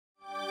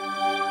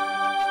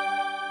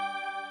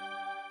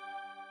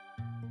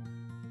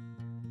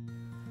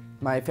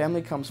My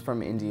family comes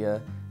from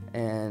India,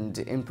 and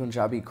in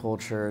Punjabi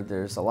culture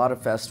there's a lot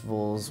of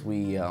festivals.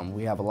 We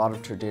have a lot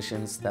of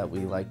traditions that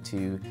we like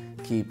to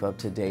keep up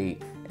to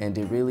date, and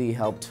it really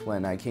helped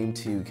when I came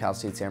to Cal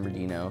State San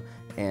Bernardino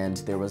and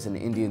there was an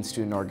Indian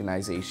student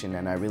organization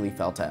and I really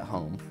felt at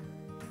home.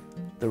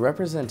 The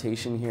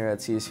representation here at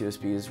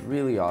CSUSB is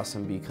really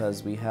awesome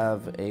because we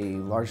have a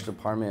large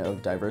department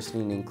of diversity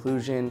and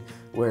inclusion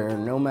where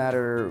no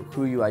matter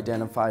who you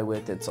identify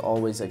with, it's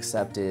always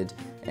accepted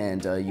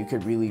and you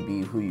could really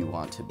be who you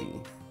want to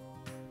be.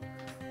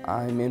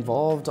 I'm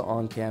involved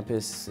on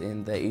campus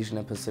in the Asian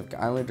and Pacific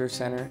Islander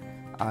Center.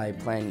 I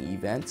plan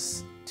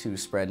events to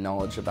spread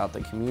knowledge about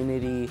the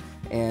community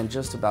and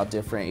just about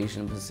different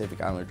Asian and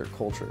Pacific Islander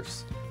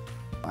cultures.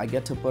 I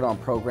get to put on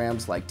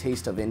programs like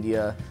Taste of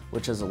India,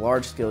 which is a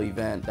large-scale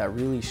event that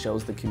really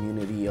shows the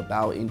community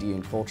about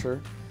Indian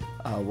culture.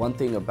 One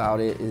thing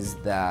about it is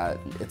that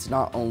it's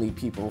not only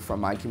people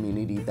from my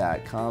community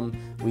that come.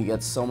 We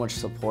get so much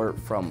support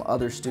from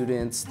other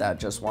students that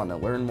just want to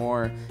learn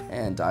more,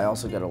 and I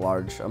also get a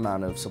large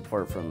amount of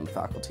support from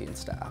faculty and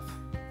staff.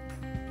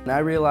 When I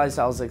realized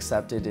I was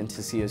accepted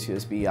into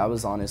CSUSB, I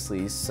was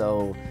honestly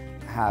so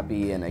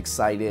happy and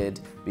excited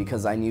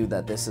because I knew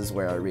that this is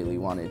where I really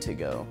wanted to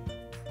go.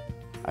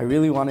 I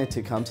really wanted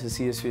to come to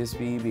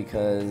CSUSB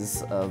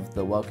because of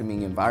the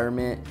welcoming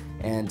environment,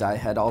 and I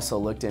had also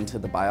looked into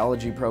the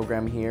biology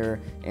program here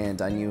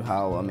and I knew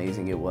how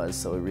amazing it was,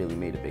 so it really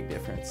made a big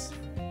difference.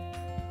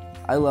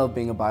 I love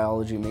being a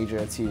biology major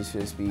at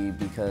CSUSB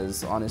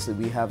because honestly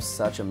we have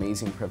such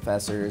amazing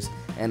professors,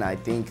 and I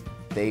think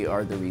they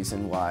are the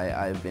reason why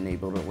I've been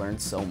able to learn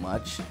so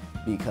much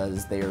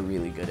because they are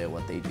really good at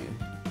what they do.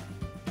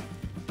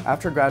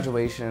 After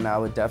graduation, I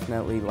would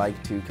definitely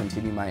like to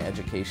continue my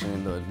education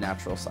in the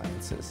natural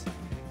sciences.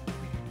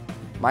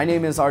 My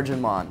name is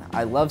Arjun Mann.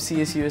 I love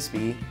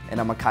CSUSB,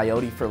 and I'm a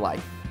Coyote for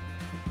life.